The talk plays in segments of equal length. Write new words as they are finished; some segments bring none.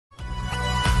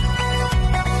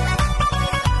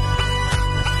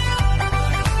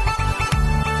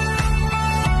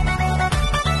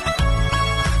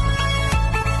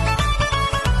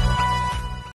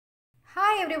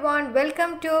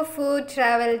welcome to Food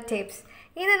Travel Tips.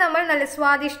 ഇന്ന് നമ്മൾ നല്ല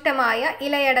സ്വാദിഷ്ടമായ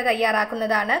ഇലയട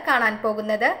തയ്യാറാക്കുന്നതാണ് കാണാൻ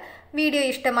പോകുന്നത്. വീഡിയോ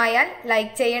ഇഷ്ടമായാൽ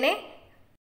ലൈക്ക് ചെയ്യണേ.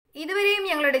 ഇതുവരെയും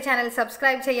ഞങ്ങളുടെ ചാനൽ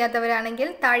സബ്സ്ക്രൈബ് ചെയ്യാത്തവരാണെങ്കിൽ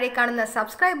താഴെ കാണുന്ന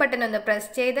സബ്സ്ക്രൈബ് ബട്ടൺ ഒന്ന് പ്രസ്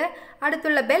ചെയ്ത്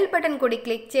അടുത്തുള്ള ബെൽ ബട്ടൺ കൂടി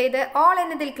ക്ലിക്ക് ചെയ്ത് ഓൾ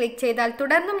എന്നതിൽ ക്ലിക്ക് ചെയ്താൽ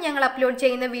തുടർന്നും ഞങ്ങൾ അപ്ലോഡ്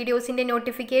ചെയ്യുന്ന വീഡിയോസിന്റെ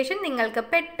നോട്ടിഫിക്കേഷൻ നിങ്ങൾക്ക്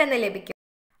പെട്ടെന്ന് ലഭിക്കും.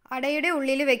 അടയുടെ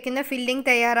ഉള്ളിൽ വെക്കുന്ന ഫില്ലിംഗ്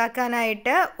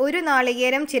തയ്യാറാക്കാനായിട്ട് ഒരു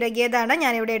നാളികേരം ചിരകിയതാണ്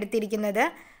ഞാനിവിടെ എടുത്തിരിക്കുന്നത്.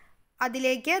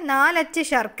 അതിലേക്ക് 4 അച്ച്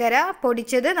ശർക്കര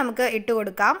പൊടിച്ചത് നമുക്ക് ഇട്ട്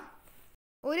കൊടുക്കാം.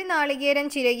 ഒരു നാളികേരം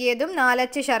ചിരകിയതും 4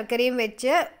 അച്ച് ശർക്കരയും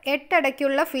വെച്ച് 8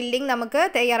 അടയ്ക്കുള്ള ഫില്ലിംഗ് നമുക്ക്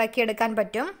തയ്യാറാക്കിയെടുക്കാൻ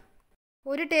പറ്റും.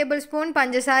 1 ടേബിൾ സ്പൂൺ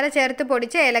പഞ്ചസാര ചേർത്ത്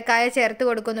പൊടിച്ച ഏലക്കായ ചേർത്ത്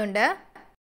കൊടുക്കുന്നുണ്ട്.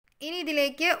 ഇനി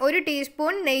ഇതിലേക്ക് 1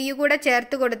 ടീസ്പൂൺ നെയ്യ് കൂടെ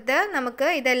ചേർത്ത് കൊടുത്ത് നമുക്ക്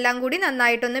ഇതെല്ലാം കൂടി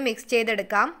നന്നായിട്ടൊന്ന് മിക്സ്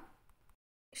ചെയ്തെടുക്കാം.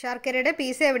 ശർക്കരയുടെ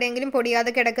പീസ് എവിടെയെങ്കിലും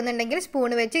പൊടിയാതെ കിടക്കുന്നുണ്ടെങ്കിൽ സ്പൂൺ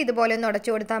വെച്ച് ഇതുപോലെ ഒന്ന്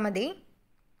ഉടച്ചു കൊടുത്താൽ മതി.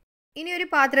 ഇനി ഒരു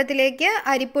പാത്രത്തിലേക്ക്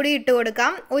അരിപ്പൊടി ഇട്ട്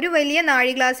കൊടുക്കാം. ഒരു വലിയ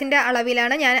നാഴി ഗ്ലാസിൻ്റെ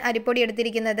അളവിലാണ് ഞാൻ അരിപ്പൊടി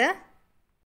എടുത്തിരിക്കുന്നത്.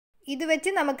 ഇത് വെച്ച്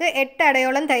നമുക്ക് 8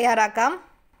 അടയോളം തയ്യാറാക്കാം.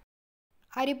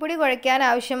 അരിപ്പൊടി കുഴയ്ക്കാൻ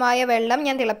ആവശ്യമായ വെള്ളം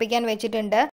ഞാൻ തിളപ്പിക്കാൻ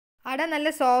വെച്ചിട്ടുണ്ട്. അട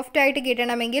നല്ല സോഫ്റ്റ് ആയിട്ട്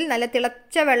കിട്ടണമെങ്കിൽ നല്ല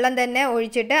തിളച്ച വെള്ളം തന്നെ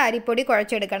ഒഴിച്ചിട്ട് അരിപ്പൊടി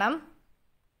കുഴച്ചെടുക്കണം.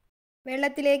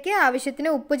 വെള്ളത്തിലേക്ക്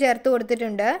ആവശ്യത്തിന് ഉപ്പ് ചേർത്ത്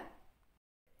കൊടുത്തിട്ടുണ്ട്.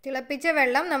 തിളപ്പിച്ച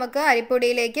വെള്ളം നമുക്ക്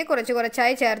അരിപ്പൊടിയിലേക്ക് കുറച്ച്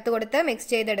കുറച്ചായി ചേർത്ത് കൊടുത്ത് മിക്സ്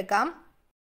ചെയ്തെടുക്കാം.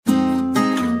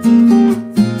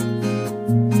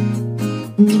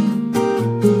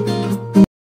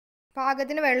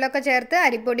 പാകത്തിന് വെള്ളമൊക്കെ ചേർത്ത്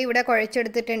അരിപ്പൊടി ഇവിടെ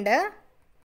കുഴച്ചെടുത്തിട്ടുണ്ട്.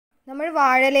 നമ്മൾ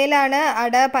വാഴയിലയിലാണ്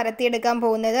അട പരത്തിയെടുക്കാൻ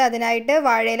പോകുന്നത്. അതിനായിട്ട്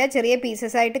വാഴയില ചെറിയ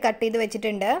പീസസ് ആയിട്ട് കട്ട് ചെയ്ത്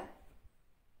വെച്ചിട്ടുണ്ട്.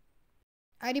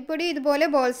 അരിപ്പൊടി ഇതുപോലെ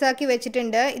ബോൾസാക്കി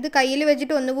വെച്ചിട്ടുണ്ട്. ഇത് കയ്യിൽ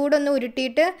വെച്ചിട്ട് ഒന്നുകൂടെ ഒന്ന്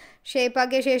ഉരുട്ടിയിട്ട്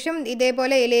ഷേപ്പാക്കിയ ശേഷം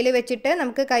ഇതേപോലെ ഇലയിൽ വെച്ചിട്ട്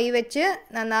നമുക്ക് കൈ വെച്ച്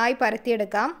നന്നായി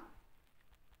പരത്തിയെടുക്കാം.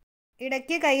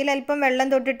 ഇടയ്ക്ക് കയ്യിൽ അല്പം വെള്ളം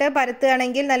തൊട്ടിട്ട്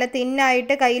പരത്തുകയാണെങ്കിൽ നല്ല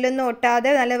തിന്നായിട്ട് കയ്യിലൊന്നും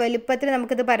ഒട്ടാതെ നല്ല വലുപ്പത്തിൽ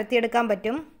നമുക്കിത് പരത്തിയെടുക്കാൻ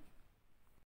പറ്റും.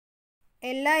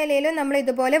 എല്ലാ ഇലയിലും നമ്മൾ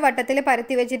ഇതുപോലെ വട്ടത്തിൽ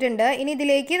പരത്തി വെച്ചിട്ടുണ്ട്. ഇനി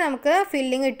ഇതിലേക്ക് നമുക്ക്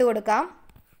ഫില്ലിംഗ് ഇട്ട് കൊടുക്കാം.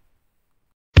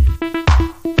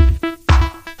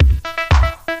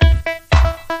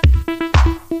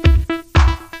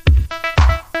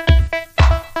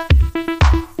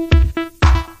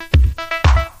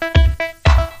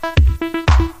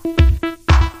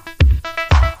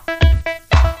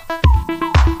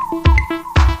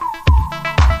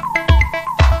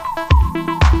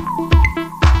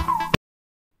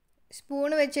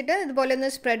 സ്പൂൺ വെച്ചിട്ട് ഇതുപോലെ ഒന്ന്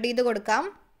സ്പ്രെഡ് ചെയ്ത് കൊടുക്കാം.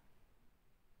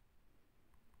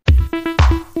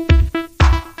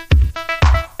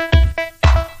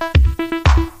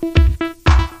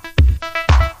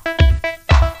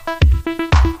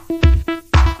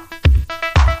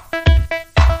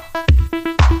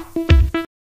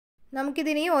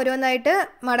 നമുക്കിതിനി ഓരോന്നായിട്ട്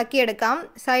മടക്കിയെടുക്കാം.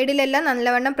 സൈഡിലെല്ലാം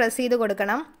നല്ലവണ്ണം പ്രസ് ചെയ്ത്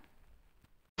കൊടുക്കണം.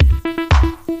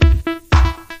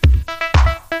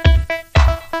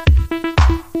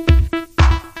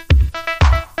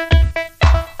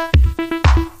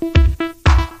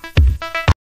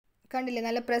 കണ്ടില്ലേ,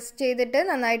 നല്ല പ്രസ് ചെയ്തിട്ട്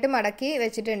നന്നായിട്ട് മടക്കി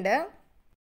വെച്ചിട്ടുണ്ട്.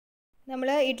 നമ്മൾ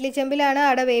ഇഡ്ഡലി ചെമ്പിലാണ്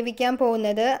അട വേവിക്കാൻ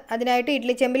പോകുന്നത്. അതിനായിട്ട്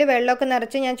ഇഡ്ഡലി ചെമ്പിൽ വെള്ളമൊക്കെ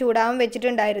നിറച്ച് ഞാൻ ചൂടാവാൻ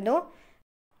വെച്ചിട്ടുണ്ടായിരുന്നു.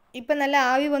 ഇപ്പം നല്ല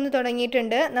ആവി വന്ന്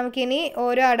തുടങ്ങിയിട്ടുണ്ട്. നമുക്കിനി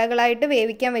ഓരോ അടകളായിട്ട്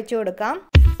വേവിക്കാൻ വെച്ച് കൊടുക്കാം.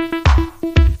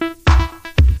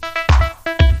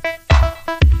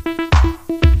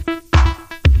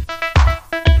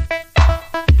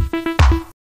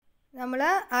 നമ്മൾ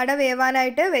അട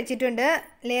വേവാനായിട്ട് വെച്ചിട്ടുണ്ട്.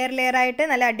 ലെയർ ലെയറായിട്ട്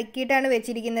നല്ല അടുക്കിയിട്ടാണ്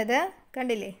വെച്ചിരിക്കുന്നത്.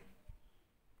 കണ്ടില്ലേ?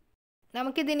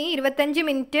 നമുക്കിതിനി 25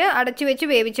 മിനിറ്റ് അടച്ചു വെച്ച്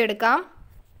വേവിച്ചെടുക്കാം.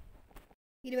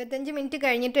 25 മിനിറ്റ്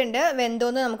കഴിഞ്ഞിട്ടുണ്ട്.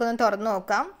 വെന്തോന്ന് നമുക്കൊന്ന് തുറന്ന്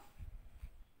നോക്കാം.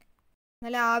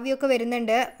 നല്ല ആവിയൊക്കെ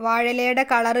വരുന്നുണ്ട്. വാഴയിലയുടെ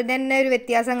കളറിന് തന്നെ ഒരു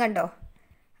വ്യത്യാസം കണ്ടോ?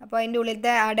 അപ്പോൾ അതിൻ്റെ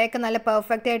ഉള്ളിലത്തെ അടയൊക്കെ നല്ല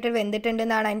പെർഫെക്റ്റ് ആയിട്ട്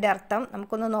വെന്തിട്ടുണ്ടെന്നാണ് അതിൻ്റെ അർത്ഥം.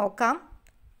 നമുക്കൊന്ന് നോക്കാം.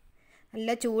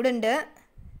 നല്ല ചൂടുണ്ട്.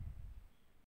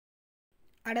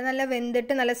 അട നല്ല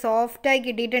വെന്തിട്ട് നല്ല സോഫ്റ്റായി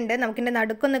കിട്ടിയിട്ടുണ്ട്. നമുക്കിൻ്റെ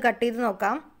നടുക്കൊന്ന് കട്ട് ചെയ്ത്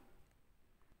നോക്കാം.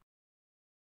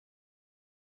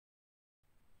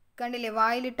 കണ്ടില്ലേ,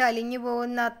 വായിലിട്ട് അലിഞ്ഞു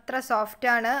പോകുന്ന അത്ര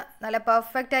സോഫ്റ്റാണ്. നല്ല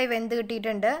പെർഫെക്റ്റായി വെന്ത്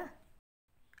കിട്ടിയിട്ടുണ്ട്.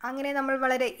 അങ്ങനെ നമ്മൾ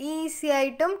വളരെ ഈസി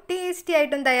ആയിട്ടും ടേസ്റ്റി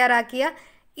ആയിട്ടും തയ്യാറാക്കിയ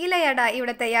ഇലയട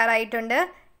ഇവിടെ തയ്യാറായിട്ടുണ്ട്.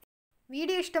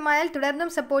 വീഡിയോ ഇഷ്ടമായാൽ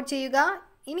തുടർന്നും സപ്പോർട്ട് ചെയ്യുക.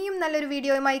 ഇനിയും നല്ലൊരു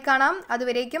വീഡിയോയുമായി കാണാം.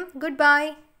 അതുവരേക്കും ഗുഡ് ബൈ.